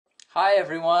Hi,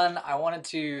 everyone. I wanted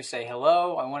to say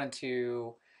hello. I wanted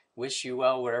to wish you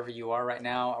well wherever you are right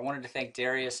now. I wanted to thank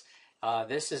Darius.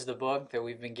 This is the book that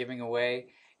we've been giving away,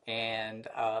 and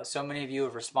so many of you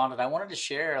have responded. I wanted to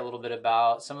share a little bit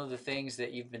about some of the things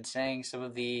that you've been saying, some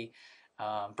of the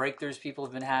breakthroughs people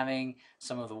have been having,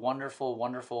 some of the wonderful,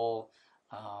 wonderful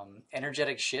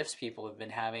energetic shifts people have been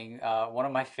having. One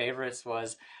of my favorites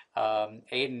was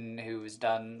Aiden, who's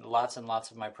done lots and lots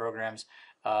of my programs,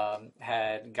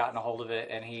 had gotten a hold of it,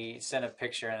 and he sent a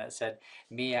picture and it said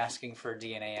me asking for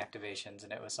DNA activations,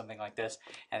 and it was something like this,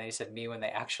 and he said me when they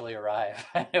actually arrive.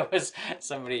 It was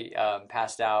somebody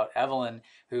passed out. Evelyn,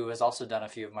 who has also done a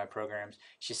few of my programs,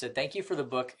 she said thank you for the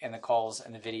book and the calls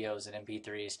and the videos and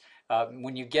MP3s.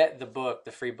 When you get the book,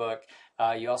 the free book,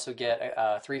 you also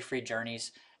get 3 free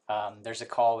journeys. There's a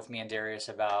call with me and Darius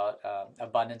about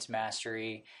abundance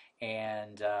mastery,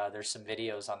 and there's some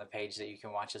videos on the page that you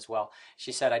can watch as well.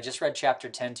 She said, I just read chapter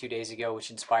 10 2 days ago,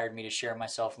 which inspired me to share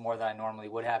myself more than I normally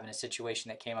would have in a situation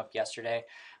that came up yesterday.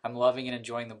 I'm loving and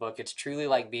enjoying the book. It's truly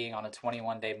like being on a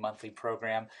 21-day monthly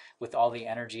program with all the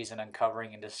energies and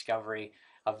uncovering and discovery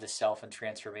of the self and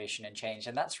transformation and change.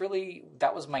 And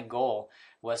that was my goal,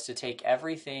 was to take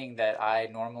everything that I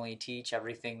normally teach,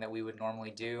 everything that we would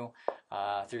normally do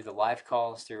through the live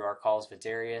calls, through our calls with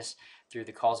Darius, through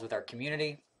the calls with our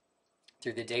community,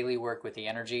 through the daily work with the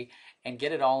energy, and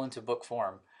get it all into book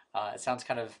form. It sounds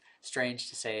kind of strange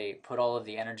to say put all of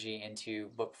the energy into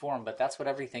book form, but that's what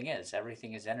everything is.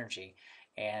 Everything is energy.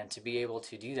 And to be able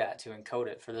to do that, to encode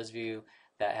it, for those of you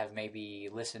that have maybe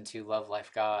listened to Love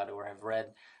Life God or have read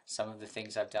some of the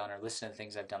things I've done or listened to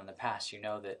things I've done in the past, you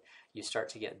know that you start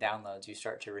to get downloads, you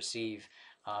start to receive.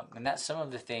 And that's some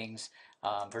of the things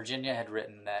Virginia had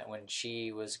written, that when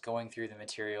she was going through the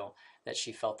material, that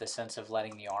she felt this sense of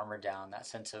letting the armor down, that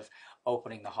sense of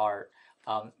opening the heart.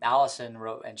 Allison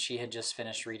wrote, and she had just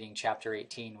finished reading chapter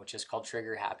 18, which is called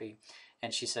Trigger Happy.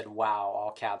 And she said, wow,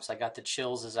 all caps. I got the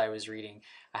chills as I was reading.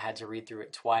 I had to read through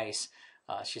it twice.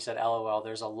 She said, LOL,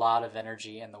 there's a lot of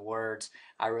energy in the words.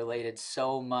 I related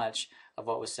so much of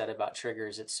what was said about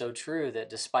triggers. It's so true that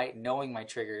despite knowing my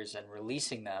triggers and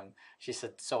releasing them, she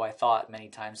said, so I thought many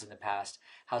times in the past,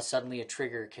 how suddenly a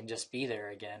trigger can just be there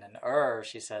again. And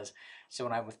she says, so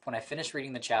when I finished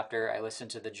reading the chapter, I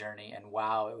listened to the journey, and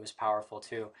wow, it was powerful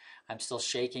too. I'm still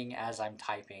shaking as I'm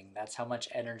typing. That's how much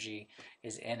energy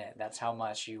is in it. That's how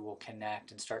much you will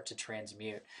connect and start to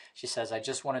transmute. She says, I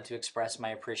just wanted to express my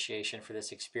appreciation for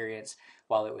this experience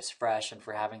while it was fresh, and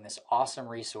for having this awesome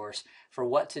resource for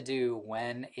what to do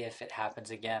when, if it happens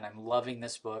again. I'm loving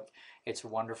this book. It's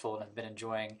wonderful, and I've been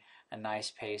enjoying a nice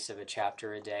pace of a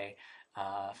chapter a day.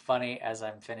 Funny, as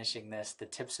I'm finishing this, the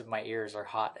tips of my ears are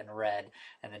hot and red.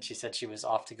 And then she said she was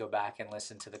off to go back and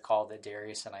listen to the call that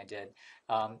Darius and I did.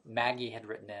 Maggie had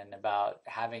written in about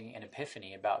having an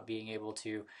epiphany, about being able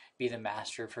to be the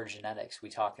master of her genetics. We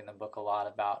talk in the book a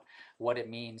lot about what it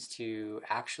means to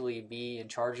actually be in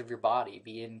charge of your body,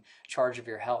 be in charge of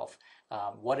your health.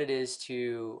 What it is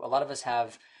to, a lot of us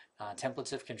have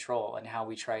templates of control, and how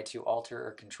we try to alter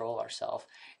or control ourselves,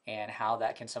 and how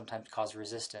that can sometimes cause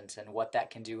resistance, and what that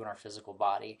can do in our physical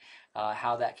body,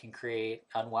 how that can create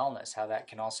unwellness, how that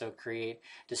can also create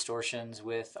distortions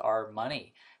with our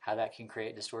money, how that can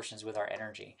create distortions with our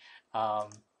energy.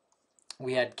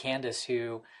 We had Candace,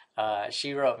 who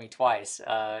she wrote me twice.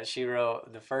 She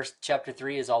wrote, the first chapter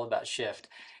 3 is all about shift,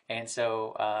 and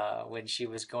so when she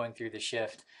was going through the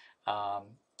shift, um,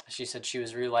 she said she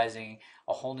was realizing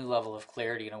a whole new level of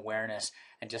clarity and awareness,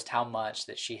 and just how much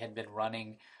that she had been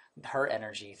running her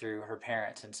energy through her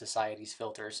parents and society's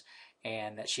filters,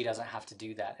 and that she doesn't have to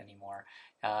do that anymore.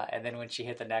 And then when she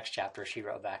hit the next chapter, she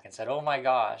wrote back and said, oh my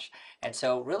gosh. And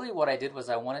so really what I did was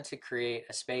I wanted to create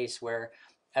a space where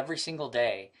every single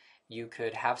day you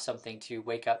could have something to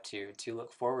wake up to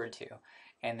look forward to,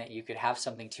 and that you could have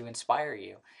something to inspire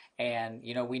you. And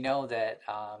we know that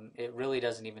it really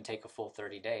doesn't even take a full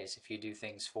 30 days. If you do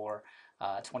things for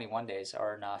 21 days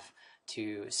are enough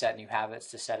to set new habits,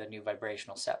 to set a new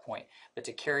vibrational set point. But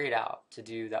to carry it out, to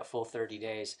do that full 30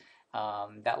 days,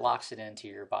 that locks it into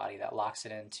your body, that locks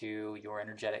it into your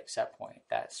energetic set point,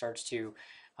 that starts to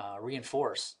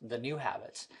reinforce the new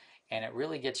habits. And it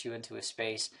really gets you into a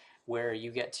space where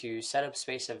you get to set up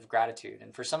space of gratitude.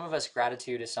 And for some of us,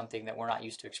 gratitude is something that we're not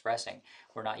used to expressing.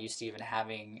 We're not used to even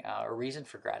having a reason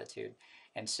for gratitude.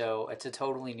 And so it's a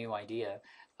totally new idea.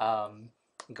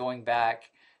 Going back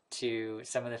to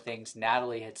some of the things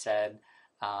Natalie had said,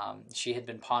 she had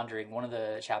been pondering. One of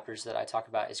the chapters that I talk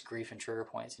about is grief and trigger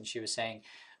points. And she was saying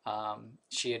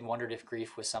she had wondered if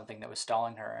grief was something that was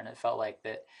stalling her. And it felt like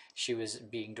that she was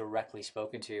being directly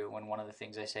spoken to, when one of the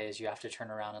things I say is you have to turn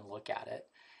around and look at it.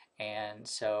 And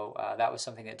so that was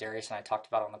something that Darius and I talked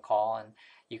about on the call, and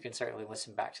you can certainly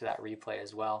listen back to that replay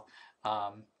as well.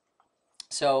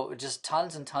 So just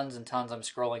tons and tons and tons. I'm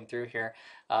scrolling through here.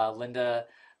 Linda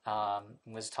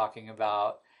was talking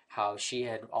about how she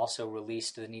had also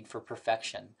released the need for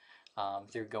perfection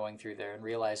through going through there, and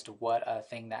realized what a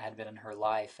thing that had been in her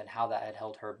life and how that had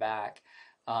held her back.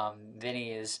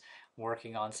 Vinny is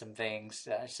working on some things,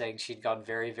 saying she'd gone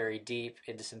very, very deep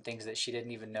into some things that she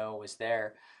didn't even know was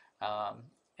there,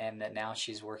 and that now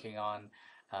she's working on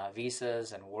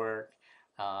visas and work.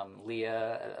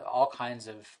 Leah, all kinds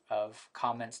of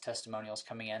comments, testimonials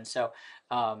coming in. So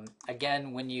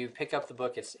again, when you pick up the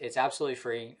book, it's absolutely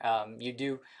free.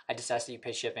 I just ask that you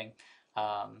pay shipping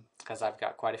because I've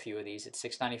got quite a few of these. It's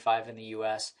 $6.95 in the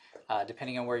U.S.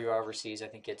 Depending on where you are overseas, I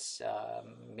think it's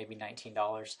maybe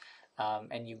 $19.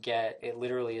 And you get, it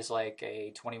literally is like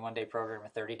a 21-day program,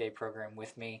 a 30-day program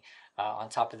with me. On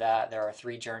top of that, there are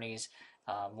 3 journeys,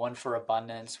 one for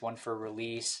abundance, one for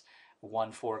release,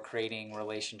 one for creating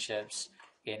relationships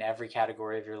in every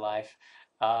category of your life.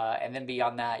 And then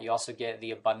beyond that, you also get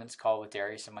the abundance call with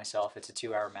Darius and myself. It's a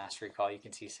 2-hour mastery call. You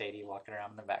can see Sadie walking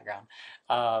around in the background.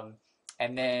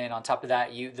 And then on top of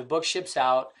that, the book ships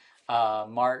out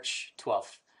March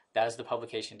 12th. That is the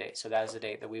publication date. So that is the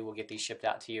date that we will get these shipped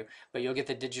out to you. But you'll get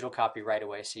the digital copy right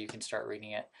away so you can start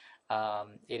reading it.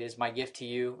 It is my gift to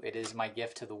you. It is my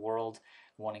gift to the world,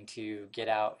 wanting to get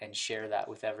out and share that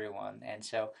with everyone. And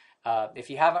so if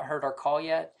you haven't heard our call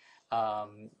yet,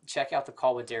 check out the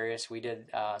call with Darius. We did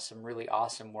some really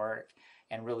awesome work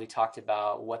and really talked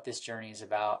about what this journey is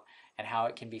about and how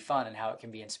it can be fun and how it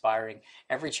can be inspiring.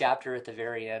 Every chapter at the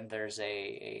very end, there's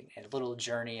a little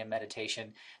journey and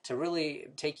meditation to really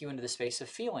take you into the space of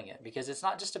feeling it, because it's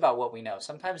not just about what we know.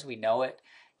 Sometimes we know it,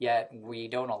 yet we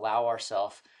don't allow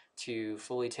ourselves to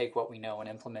fully take what we know and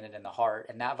implement it in the heart.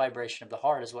 And that vibration of the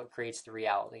heart is what creates the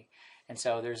reality. And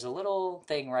so there's a little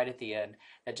thing right at the end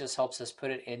that just helps us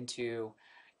put it into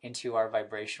our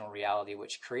vibrational reality,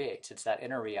 which creates. It's that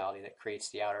inner reality that creates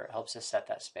the outer. It helps us set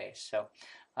that space. So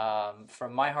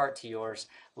from my heart to yours,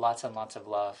 lots and lots of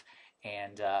love.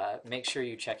 And make sure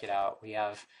you check it out. We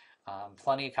have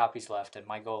plenty of copies left, and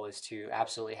my goal is to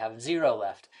absolutely have 0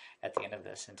 left at the end of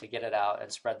this and to get it out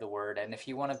and spread the word. And if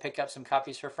you want to pick up some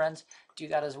copies for friends, do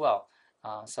that as well.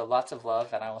 So lots of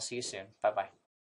love, and I will see you soon. Bye-bye.